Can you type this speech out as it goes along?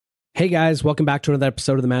Hey guys, welcome back to another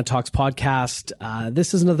episode of the Man Talks podcast.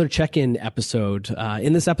 This is another check-in episode.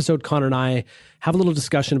 In this episode, Connor and I have a little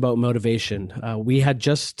discussion about motivation. We had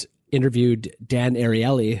just interviewed Dan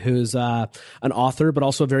Ariely, who's an author, but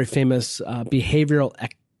also a very famous behavioral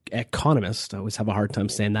economist. I always have a hard time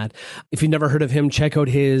saying that. If you've never heard of him, check out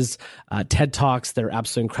his TED Talks. They're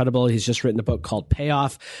absolutely incredible. He's just written a book called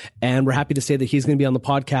Payoff, and we're happy to say that he's going to be on the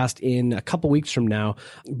podcast in a couple weeks from now.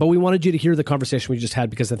 But we wanted you to hear the conversation we just had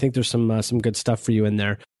because I think there's some good stuff for you in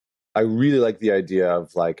there. I really like the idea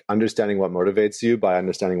of like understanding what motivates you by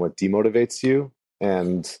understanding what demotivates you,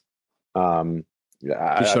 and You're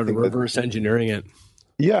sort of reverse engineering it.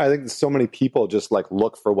 Yeah, I think so many people just like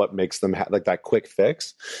look for what makes them like that quick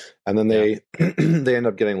fix, and then they they end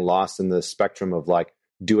up getting lost in the spectrum of like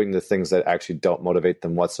doing the things that actually don't motivate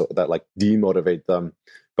them whatsoever, that like demotivate them,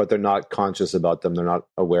 but they're not conscious about them, they're not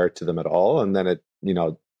aware to them at all, and then it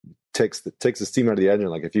takes the steam out of the engine.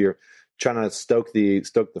 Like if you're trying to stoke the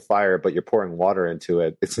fire, but you're pouring water into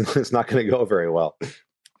it, it's not going to go very well.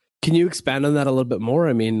 Can you expand on that a little bit more?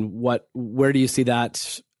 I mean, where do you see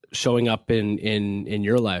that showing up in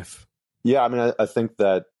your life? Yeah, I mean, I think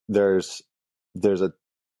that there's a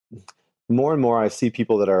more and more I see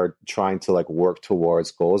people that are trying to like work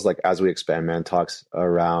towards goals. Like as we expand Man Talks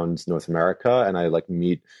around North America, and I like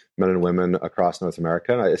meet men and women across North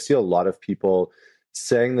America, and I see a lot of people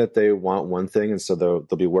saying that they want one thing, and so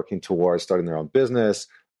they'll be working towards starting their own business,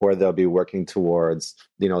 or they'll be working towards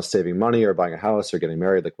saving money or buying a house or getting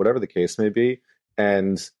married, like whatever the case may be,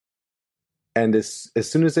 and as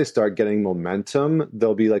soon as they start getting momentum,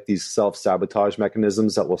 there'll be like these self-sabotage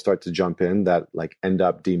mechanisms that will start to jump in that like end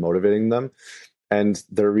up demotivating them. And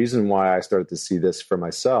the reason why I started to see this for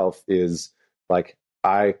myself is like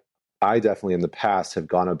I definitely in the past have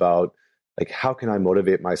gone about like how can I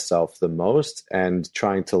motivate myself the most, and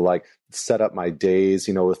trying to like set up my days,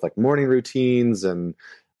 with like morning routines and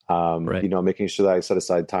Right. making sure that I set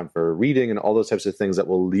aside time for reading and all those types of things that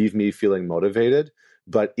will leave me feeling motivated.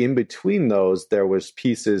 But in between those, there was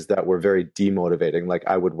pieces that were very demotivating. Like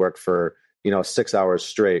I would work for, 6 hours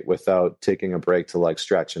straight without taking a break to like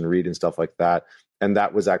stretch and read and stuff like that. And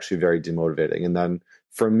that was actually very demotivating. And then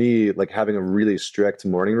for me, like having a really strict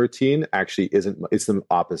morning routine actually it's the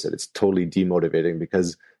opposite. It's totally demotivating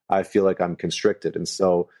because I feel like I'm constricted. And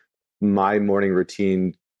so my morning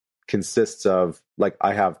routine consists of like,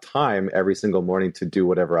 I have time every single morning to do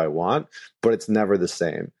whatever I want, but it's never the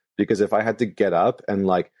same. Because if I had to get up and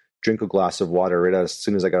like drink a glass of water right as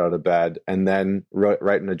soon as I got out of bed, and then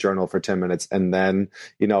write in a journal for 10 minutes, and then,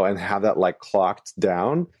 and have that like clocked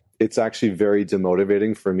down, it's actually very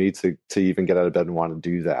demotivating for me to even get out of bed and want to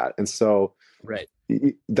do that. And so Right.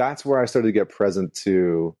 That's where I started to get present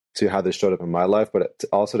to how this showed up in my life, but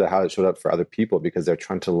also to how it showed up for other people, because they're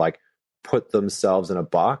trying to like put themselves in a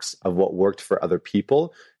box of what worked for other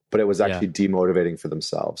people, but it was actually demotivating for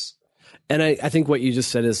themselves. And I think what you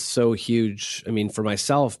just said is so huge. I mean, for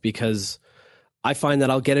myself, because I find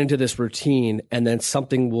that I'll get into this routine and then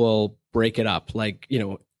something will break it up. Like,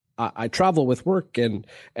 I travel with work and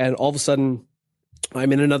all of a sudden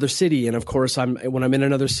I'm in another city. And of course when I'm in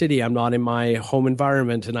another city, I'm not in my home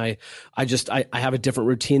environment, and I have a different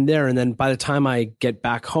routine there. And then by the time I get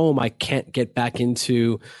back home, I can't get back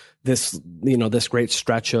into this, this great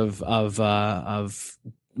stretch of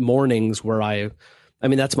mornings where I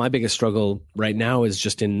mean, that's my biggest struggle right now, is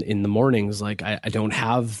just in the mornings. Like I don't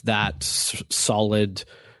have that solid,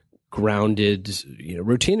 grounded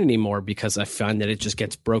routine anymore, because I find that it just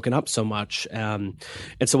gets broken up so much. And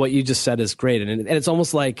so what you just said is great. And it's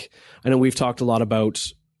almost like, I know we've talked a lot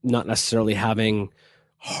about not necessarily having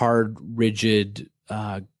hard, rigid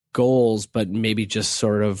goals, but maybe just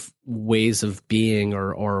sort of ways of being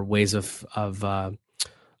or ways of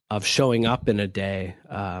showing up in a day.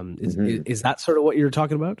 Is that sort of what you're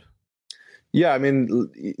talking about? Yeah, I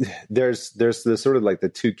mean, there's the sort of like the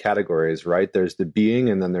two categories, right? There's the being,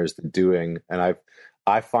 and then there's the doing. And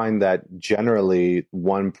I find that generally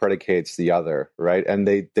one predicates the other, right? And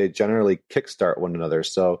they generally kickstart one another.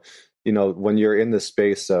 So, when you're in the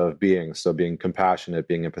space of being, so being compassionate,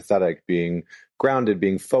 being empathetic, being grounded,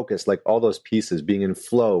 being focused, like all those pieces, being in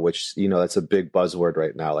flow, which, that's a big buzzword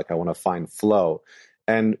right now. Like I want to find flow.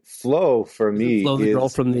 And flow for me Flo, the is girl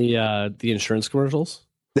from the insurance commercials.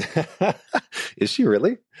 Is she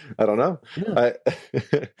really? I don't know. Yeah.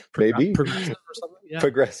 Maybe Progressive or something. Yeah.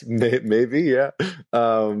 progress. Maybe, yeah.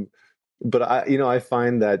 But I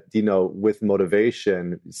find that with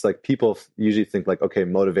motivation, it's like people usually think like, okay,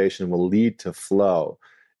 motivation will lead to flow,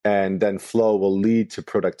 and then flow will lead to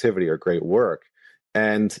productivity or great work.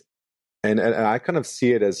 And and I kind of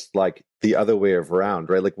see it as like the other way around,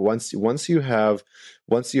 right? Like once you have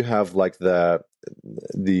like the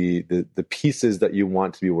pieces that you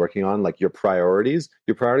want to be working on, like your priorities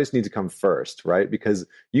need to come first, right? Because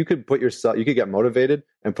you could get motivated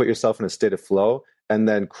and put yourself in a state of flow and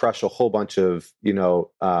then crush a whole bunch of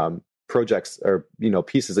projects or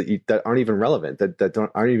pieces that aren't even relevant, that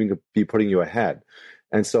aren't even be putting you ahead.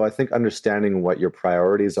 And so I think understanding what your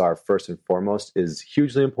priorities are first and foremost is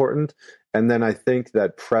hugely important. And then I think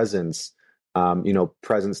that presence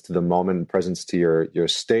to the moment, presence to your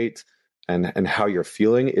state and how you're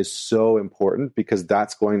feeling is so important, because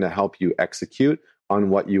that's going to help you execute on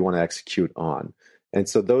what you want to execute on. And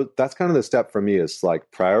so that's kind of the step for me, is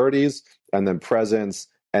like priorities and then presence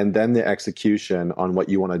and then the execution on what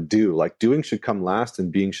you want to do. Like doing should come last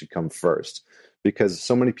and being should come first, because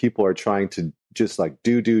so many people are trying to just like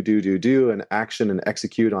do and action and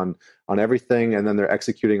execute on everything, and then they're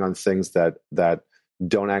executing on things that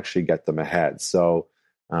don't actually get them ahead. So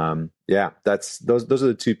that's those are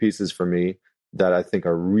the two pieces for me that I think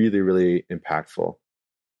are really, really impactful.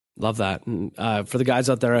 Love that. And, for the guys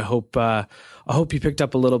out there, I hope you picked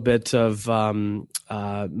up a little bit of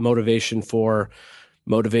motivation for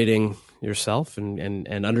motivating yourself and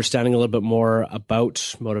understanding a little bit more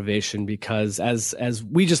about motivation, because as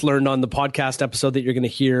we just learned on the podcast episode that you're going to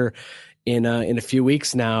hear in a few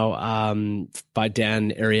weeks now by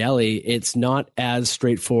Dan Ariely, it's not as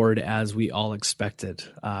straightforward as we all expected.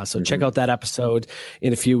 So check out that episode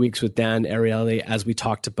in a few weeks with Dan Ariely as we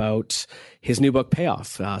talked about his new book,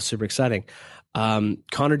 Payoff. Super exciting.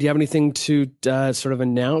 Connor, do you have anything to sort of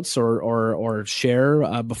announce or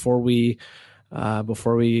share before we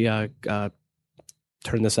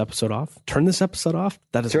turn this episode off? Turn this episode off?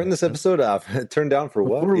 That is turn this episode off. Turn down for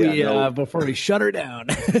what? Before we shut her down.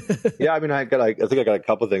 Yeah, I mean, I think I got a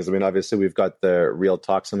couple of things. I mean, obviously, we've got the Real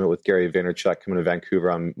Talk Summit with Gary Vaynerchuk coming to Vancouver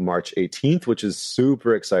on March 18th, which is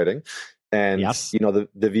super exciting. And yes, the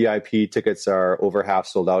VIP tickets are over half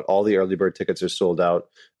sold out. All the early bird tickets are sold out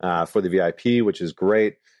for the VIP, which is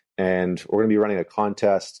great. And we're going to be running a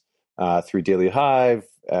contest through Daily Hive.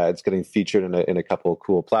 It's getting featured in a couple of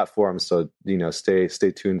cool platforms, so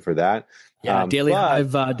stay tuned for that. Yeah, Daily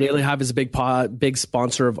Hive is a big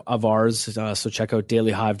sponsor of ours, so check out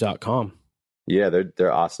dailyhive.com. Yeah,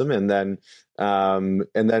 they're awesome. And then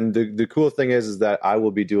the cool thing is that I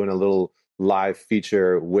will be doing a little live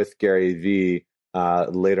feature with Gary V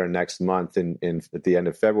later next month at the end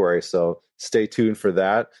of February. So stay tuned for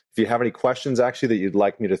that. If you have any questions actually that you'd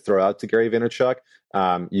like me to throw out to Gary Vaynerchuk,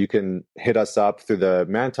 you can hit us up through the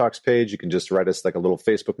Man Talks page. You can just write us like a little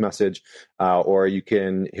Facebook message, or you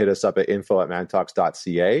can hit us up at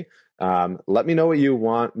info@mantalks.ca. Let me know what you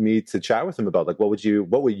want me to chat with him about. Like, what would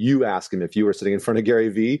you ask him if you were sitting in front of Gary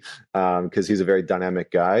V? Because he's a very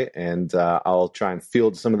dynamic guy, and I'll try and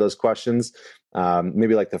field some of those questions.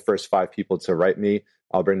 Maybe like the first 5 people to write me,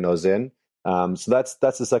 I'll bring those in. So that's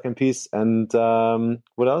the second piece. And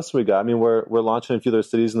what else we got? I mean, we're launching a few other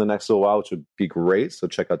cities in the next little while, which would be great. So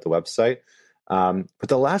check out the website. But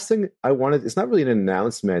the last thing I wanted, it's not really an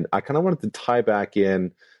announcement. I kind of wanted to tie back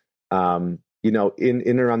in,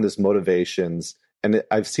 in around this motivations. And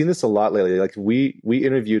I've seen this a lot lately. Like we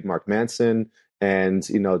interviewed Mark Manson and,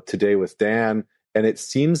 today with Dan, and it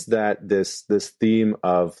seems that this theme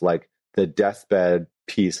of like the deathbed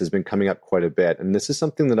piece has been coming up quite a bit. And this is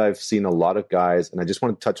something that I've seen a lot of guys, and I just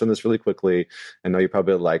want to touch on this really quickly. I know you're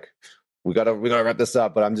probably like, we gotta wrap this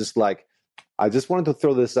up, but I'm just like, I just wanted to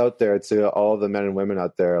throw this out there to all the men and women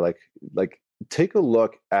out there. Like take a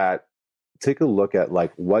look at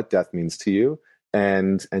like what death means to you,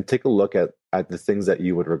 and take a look at the things that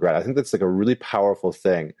you would regret. I think that's like a really powerful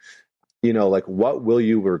thing. Like what will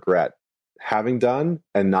you regret having done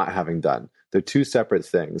and not having done? They're two separate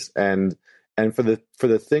things. And for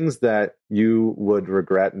the things that you would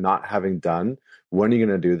regret not having done, when are you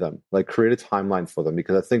going to do them? Like create a timeline for them,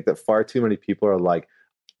 because I think that far too many people are like,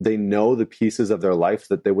 they know the pieces of their life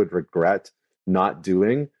that they would regret not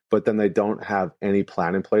doing, but then they don't have any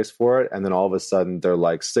plan in place for it. And then all of a sudden they're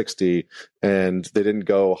like 60 and they didn't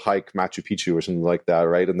go hike Machu Picchu or something like that,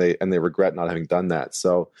 right? And they regret not having done that.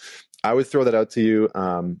 So I would throw that out to you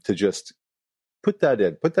to just put that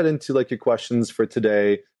into like your questions for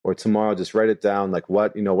today or tomorrow. Just write it down. Like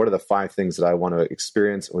what are the 5 things that I want to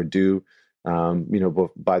experience or do,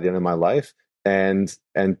 by the end of my life, and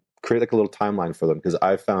create like a little timeline for them. Because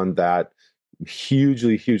I found that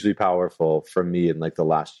hugely, hugely powerful for me in like the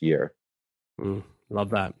last year. Love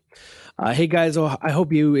that. Hey guys, I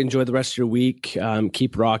hope you enjoy the rest of your week.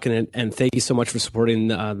 Keep rocking it. And thank you so much for supporting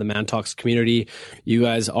the Man Talks community. You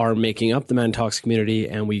guys are making up the Man Talks community,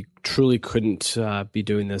 and we truly couldn't be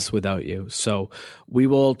doing this without you. So we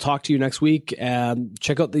will talk to you next week.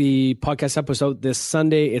 Check out the podcast episode this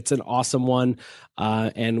Sunday. It's an awesome one.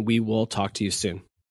 And we will talk to you soon.